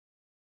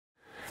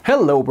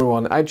Hello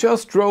everyone, I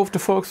just drove the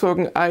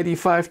Volkswagen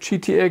ID.5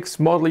 GTX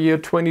model year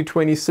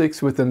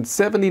 2026 with a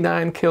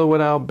 79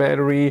 kWh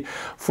battery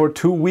for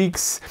 2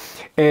 weeks,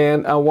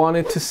 and I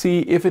wanted to see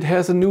if it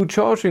has a new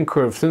charging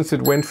curve since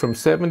it went from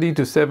 70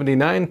 to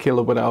 79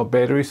 kWh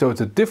battery, so it's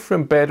a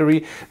different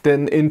battery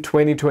than in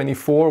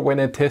 2024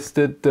 when I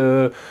tested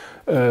the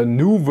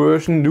new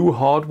version, new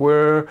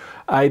hardware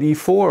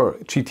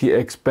ID.4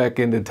 GTX back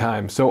in the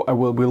time. So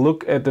we'll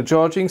look at the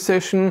charging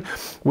session.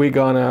 We're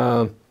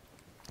gonna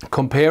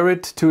compare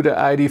it to the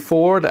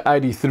ID.4, the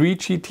ID.3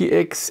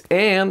 GTX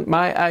and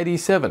my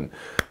ID.7,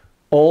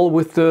 all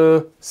with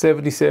the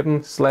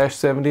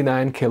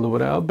 77/79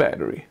 kWh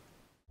battery.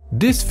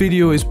 This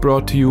video is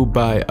brought to you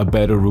by a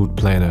better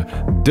Routeplanner,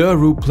 the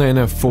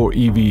Routeplanner for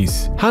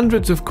EVs.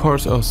 Hundreds of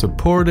cars are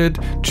supported.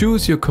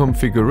 Choose your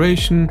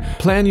configuration,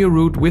 plan your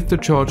route with the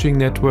charging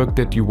network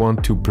that you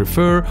want to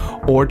prefer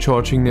or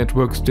charging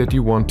networks that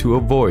you want to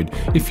avoid.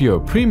 If you're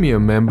a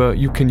premium member,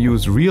 you can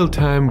use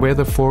real-time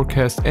weather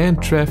forecast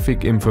and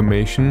traffic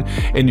information,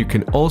 and you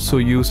can also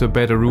use a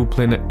better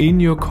Routeplanner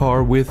in your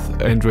car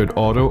with Android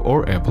Auto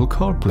or Apple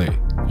CarPlay.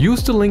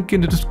 Use the link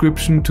in the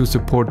description to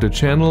support the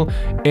channel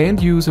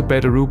and use a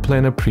better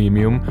Routeplanner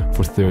Premium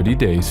for 30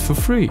 days for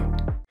free.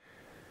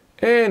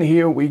 And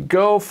here we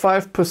go,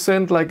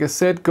 5%, like I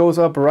said, goes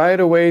up right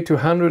away to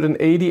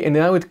 180, and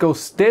now it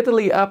goes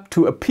steadily up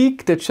to a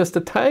peak that's just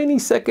a tiny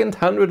second,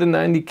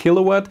 190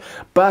 kilowatt,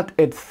 but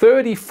at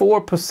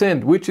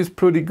 34%, which is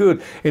pretty good.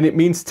 And it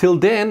means till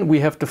then we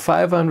have the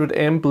 500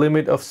 amp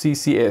limit of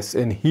CCS,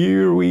 and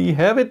here we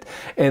have it.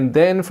 And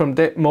then from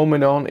that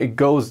moment on it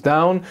goes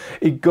down.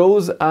 It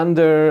goes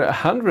under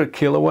 100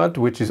 kilowatt,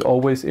 which is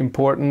always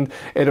important,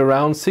 at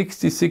around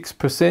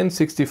 66%,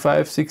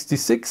 65,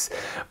 66,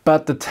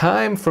 but the time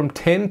from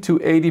 10 to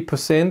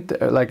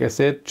 80%, like I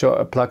said,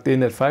 plugged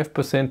in at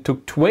 5%,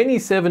 took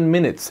 27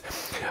 minutes.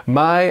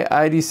 My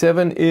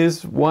ID.7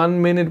 is 1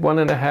 minute,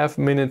 1.5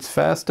 minutes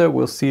faster.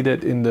 We'll see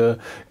that in the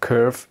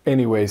curve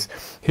anyways.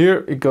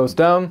 Here it goes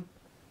down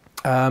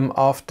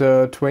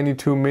after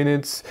 22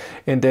 minutes,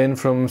 and then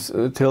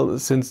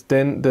since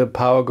then the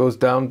power goes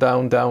down,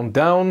 down, down,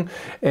 down,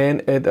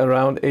 and at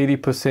around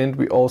 80%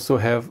 we also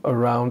have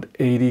around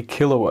 80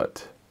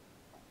 kilowatt.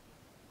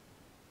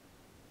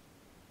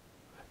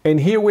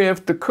 And here we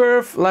have the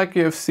curve, like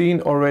you have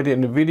seen already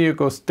in the video,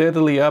 goes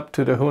steadily up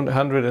to the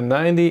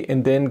 190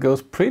 and then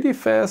goes pretty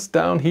fast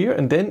down here,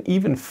 and then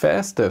even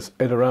faster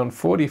at around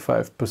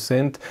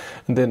 45%,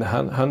 and then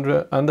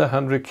under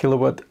 100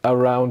 kilowatt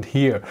around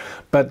here.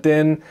 But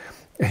then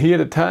here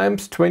the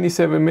times,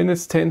 27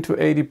 minutes, 10 to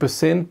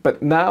 80%,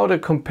 but now the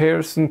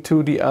comparison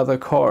to the other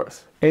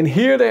cars. And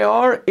here they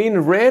are.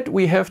 In red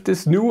we have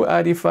this new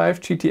ID.5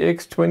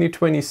 GTX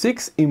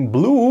 2026. In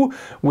blue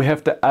we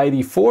have the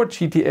ID.4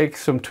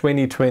 GTX from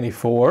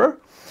 2024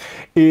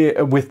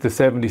 with the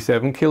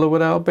 77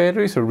 kWh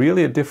battery, so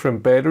really a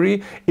different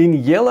battery. In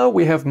yellow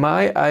we have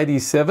my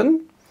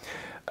ID.7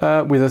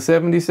 with a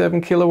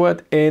 77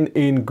 kilowatt, and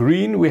in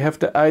green we have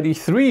the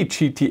ID.3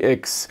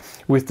 GTX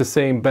with the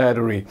same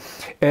battery.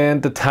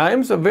 And the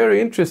times are very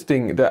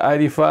interesting. The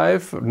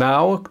ID.5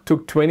 now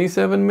took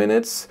 27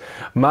 minutes.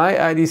 My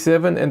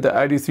ID.7 and the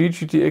ID.3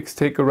 GTX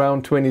take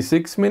around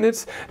 26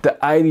 minutes. The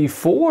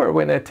ID.4,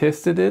 when I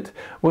tested it,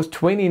 was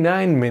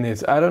 29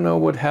 minutes. I don't know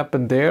what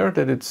happened there,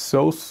 that it's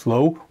so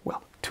slow.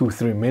 Well,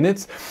 2-3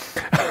 minutes.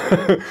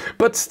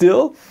 But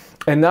still.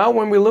 And now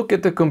when we look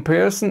at the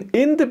comparison,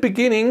 in the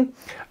beginning,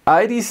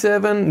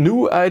 ID.7,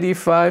 new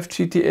ID.5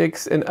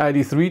 GTX and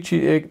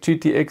ID.3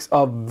 GTX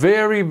are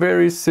very,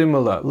 very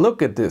similar.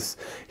 Look at this.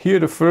 Here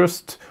the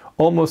first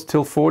almost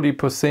till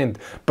 40%.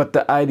 But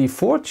the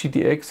ID.4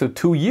 GTX, so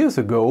 2 years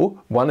ago,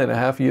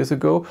 1.5 years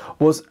ago,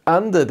 was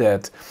under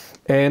that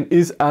and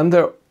is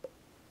under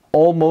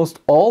almost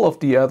all of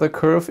the other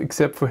curve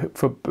except for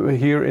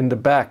here in the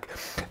back.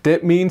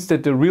 That means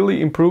that they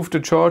really improved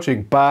the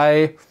charging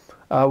by,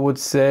 I would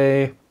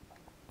say,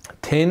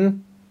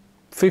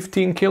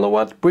 10-15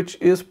 kilowatt, which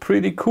is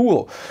pretty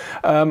cool.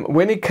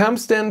 When it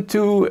comes then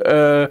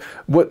to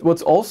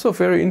what's also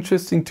very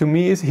interesting to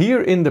me is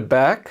here in the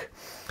back,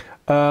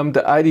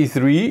 the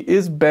ID.3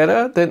 is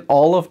better than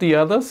all of the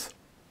others.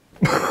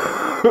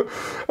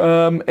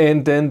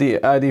 And then the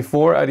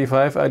ID.4,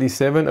 ID.5,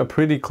 ID.7 are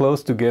pretty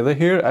close together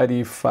here.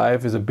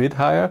 ID.5 is a bit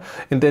higher.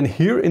 And then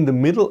here in the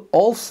middle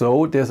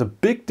also there's a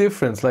big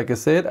difference. Like I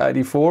said,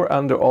 ID.4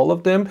 under all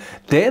of them.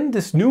 Then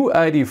this new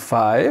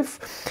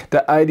ID.5,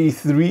 the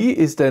ID.3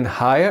 is then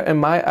higher, and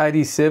my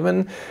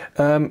ID.7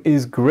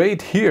 is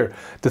great here.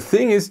 The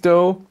thing is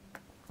though,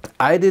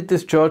 I did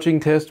this charging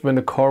test when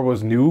the car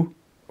was new,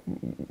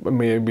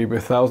 maybe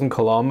 1,000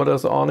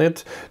 kilometers on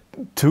it,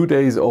 2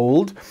 days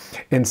old,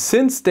 and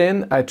since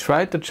then I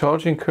tried the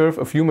charging curve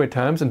a few more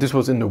times, and this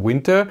was in the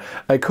winter.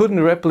 I couldn't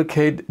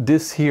replicate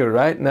this here.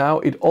 Right now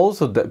it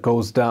also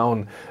goes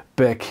down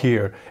back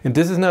here, and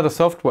this is not a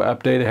software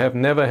update. I have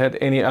never had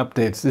any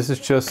updates. This is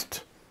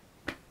just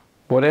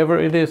whatever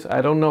it is,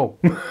 I don't know.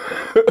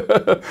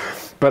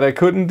 But I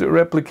couldn't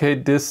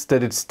replicate this,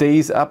 that it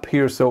stays up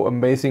here so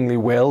amazingly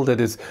well,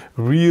 that is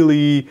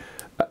really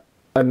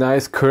a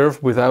nice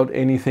curve without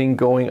anything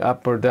going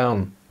up or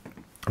down.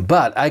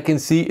 But I can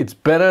see it's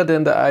better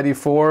than the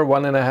ID.4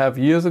 1.5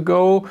 years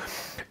ago.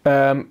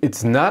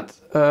 It's not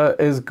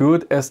as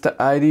good as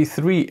the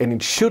ID.3, and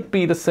it should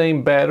be the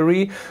same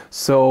battery.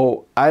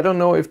 So I don't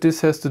know if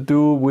this has to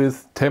do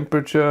with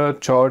temperature,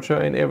 charger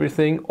and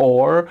everything,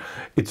 or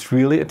it's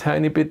really a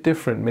tiny bit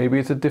different. Maybe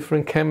it's a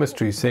different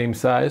chemistry, same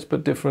size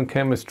but different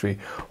chemistry.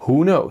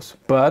 Who knows?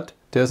 But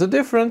there's a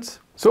difference.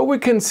 So we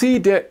can see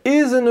there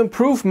is an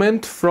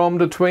improvement from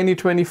the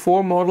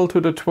 2024 model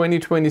to the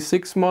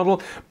 2026 model,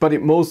 but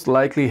it most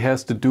likely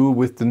has to do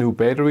with the new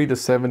battery, the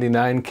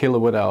 79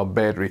 kWh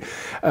battery.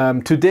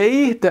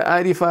 Today the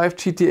ID.5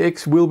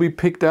 GTX will be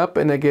picked up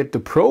and I get the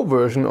Pro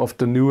version of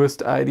the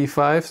newest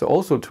ID.5, so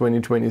also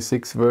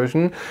 2026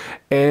 version,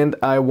 and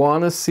I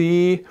want to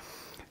see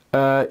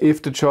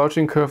if the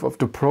charging curve of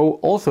the Pro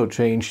also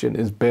changed and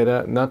is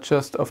better, not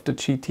just of the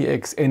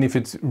GTX, and if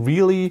it's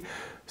really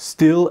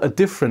still a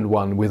different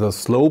one with a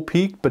slow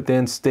peak but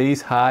then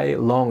stays high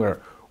longer.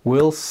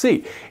 We'll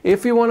see.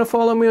 If you want to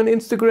follow me on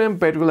Instagram,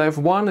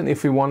 BatteryLife1, and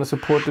if you want to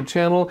support the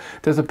channel,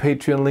 there's a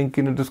Patreon link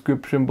in the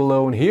description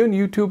below, and here on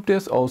YouTube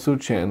there's also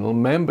channel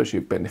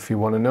membership. And if you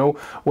want to know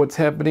what's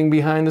happening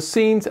behind the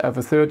scenes, I have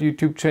a third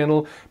YouTube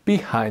channel,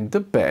 Behind the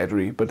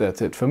Battery. But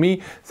that's it for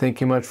me.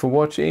 Thank you much for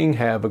watching,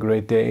 have a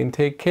great day and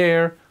take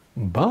care.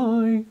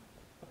 Bye!